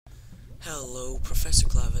Hello, Professor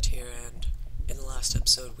Clavet here, and in the last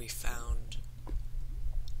episode we found,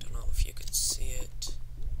 don't know if you could see it,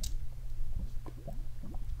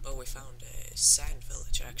 but we found a sand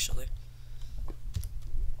village actually,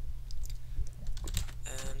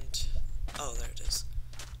 and, oh there it is.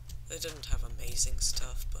 They didn't have amazing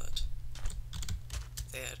stuff, but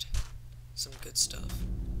they had some good stuff.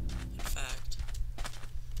 In fact,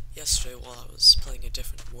 yesterday while I was playing a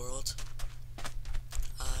different world,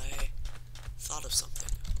 I thought of something.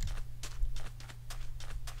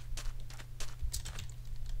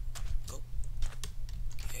 Oh,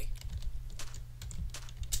 okay.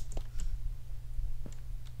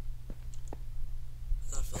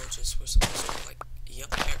 I thought villages were supposed to be like,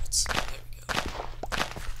 yup, carrots. There we go.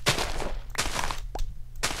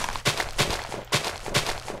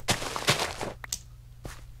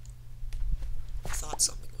 I thought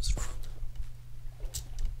something was wrong.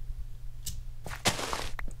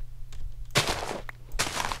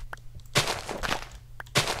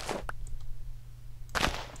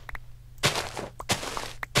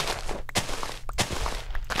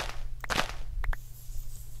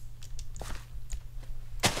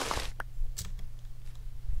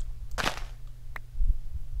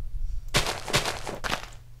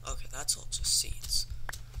 That's all just seeds.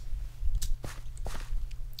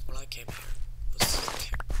 What I came here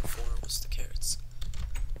was the carrots.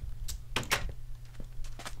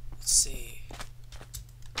 Let's see.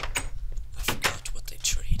 I forgot what they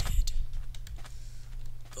traded.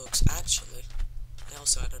 Books. Actually, I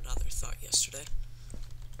also had another thought yesterday.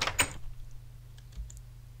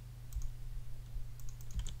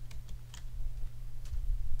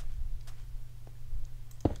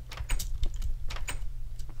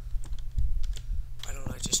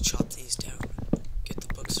 Just chop these down, get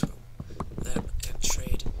the books from them, and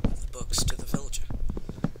trade the books to the villager.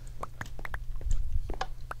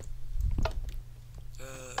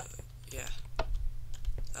 Yeah.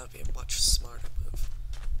 That would be a much smarter move.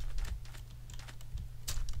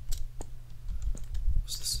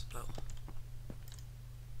 What's this? No.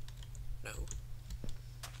 No.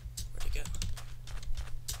 Where'd he go?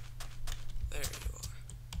 There you are.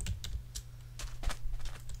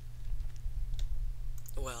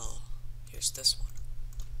 Well, here's this one.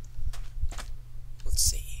 Let's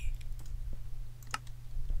see.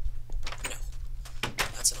 No.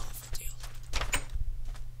 That's an awful deal.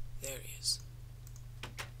 There he is.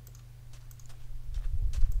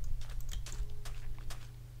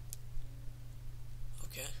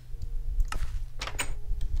 Okay.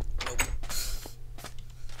 Nope.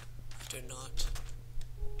 I do not.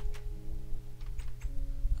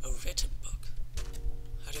 A written book.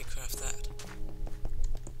 How do you craft that?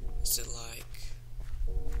 Is it like,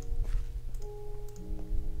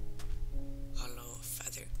 I don't know, a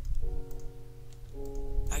feather?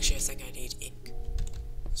 Actually, I think I need ink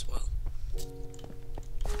as well.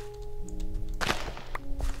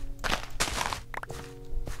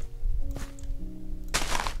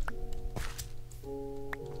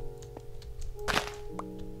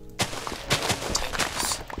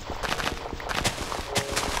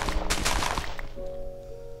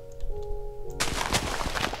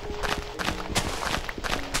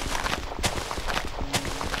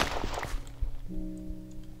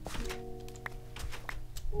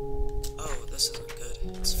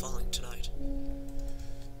 It's falling tonight.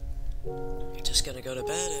 I'm just gonna go to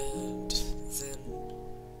bed and then,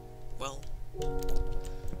 well,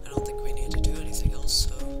 I don't think we need to do anything else,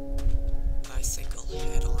 so I think I'll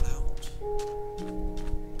head on out.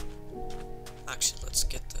 Actually, let's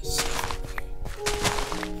get this stuff over here.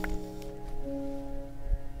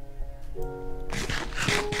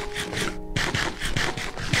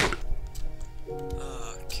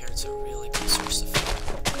 Carrots are really good source of food.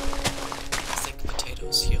 I think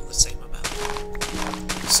potatoes heal the same amount.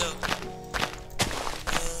 So,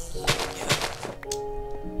 yeah.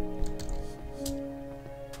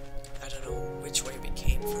 I don't know which way we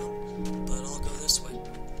came from, but I'll go this way.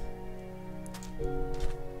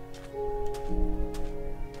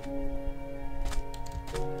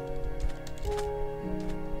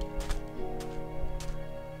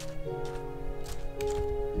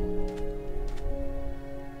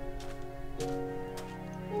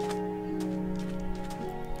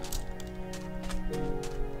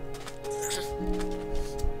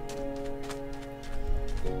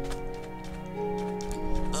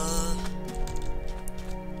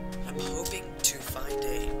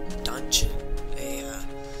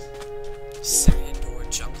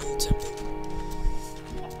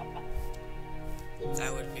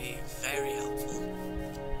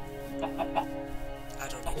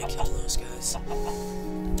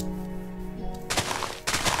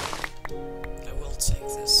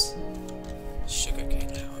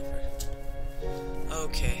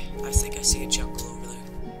 I see a jungle over there.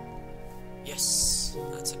 Yes,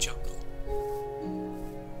 that's a jungle.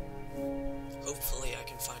 Hopefully I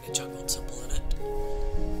can find a jungle temple in it.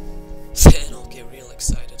 Then I'll get real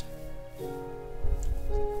excited.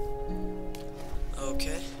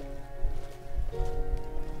 Okay.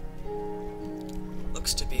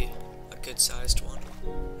 Looks to be a good-sized one.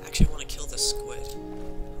 Actually, I want to kill this squid.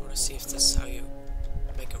 I want to see if this is how you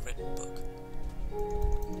make a written book.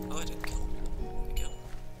 Oh, I didn't kill him. There we go.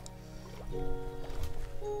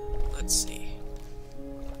 Let's see.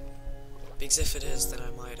 Because if it is, then I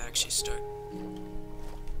might actually start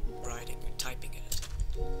writing or typing in it.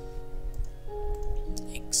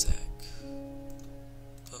 Exact.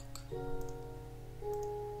 Book.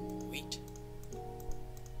 Wheat.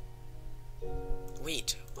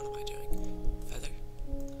 Wheat. What am I doing? Feather.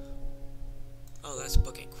 Oh, that's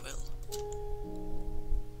book and quill.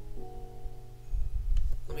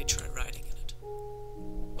 Let me try writing in it.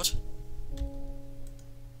 What?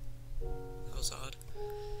 That was odd.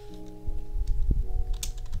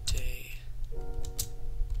 Day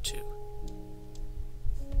 2.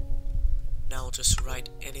 Now I'll just write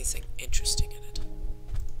anything interesting in it.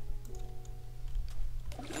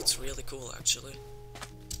 That's really cool, actually.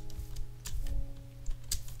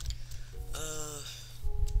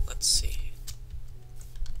 Let's see.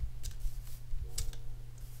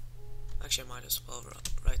 Actually, I might as well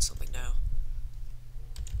write something now.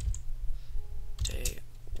 Day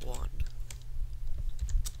 1.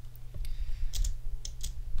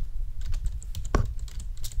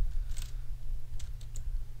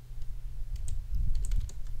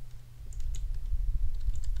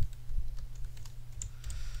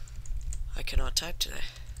 I cannot type today.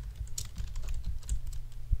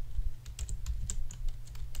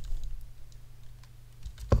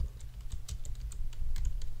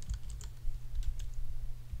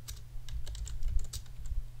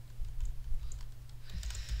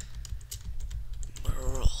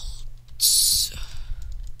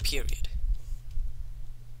 Period.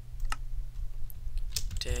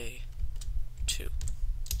 Day 2.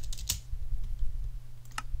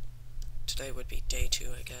 Today would be day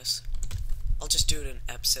 2, I guess. I'll just do it in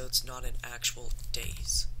episodes, not in actual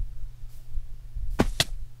days.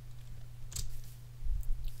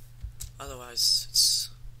 Otherwise, it's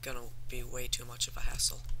gonna be way too much of a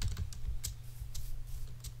hassle.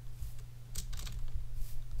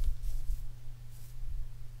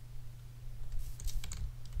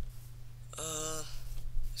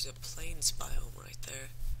 There's a plains biome right there,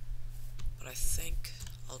 but I think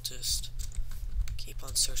I'll just keep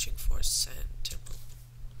on searching for a sand temple.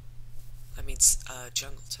 I mean,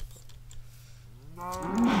 jungle temple. Are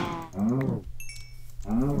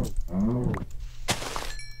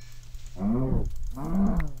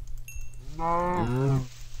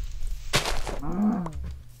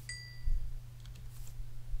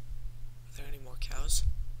there any more cows?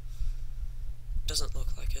 Doesn't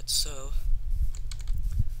look like it, so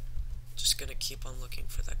just gonna keep on looking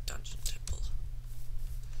for that dungeon temple.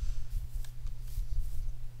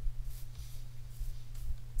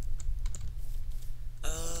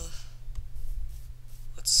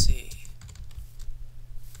 Let's see.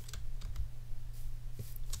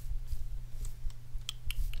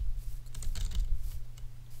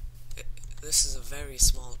 This is a very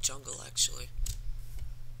small jungle, actually.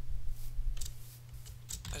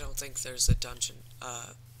 I don't think there's a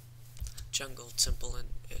jungle temple in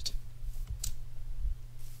it.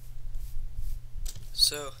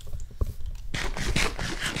 So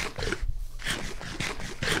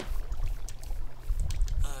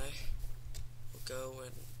I will go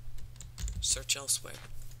and search elsewhere.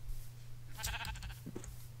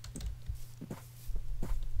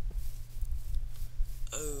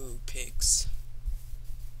 Oh, pigs.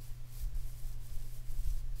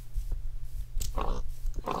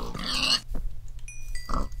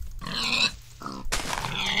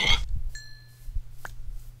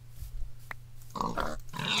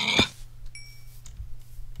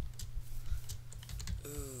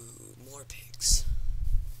 More pigs.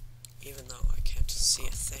 Even though I can't see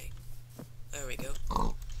a thing. There we go.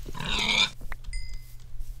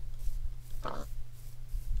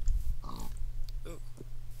 Ooh.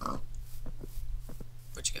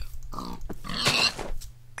 Where'd you go? I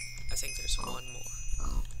think there's one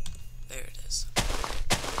more. There it is.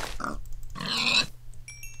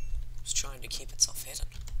 It's trying to keep itself hidden.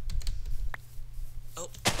 Oh,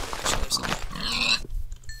 actually there's a guy.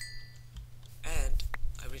 And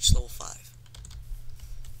I reached level 5.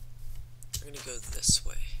 We're gonna go this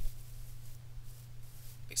way,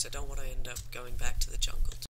 because I don't want to end up going back to the jungle.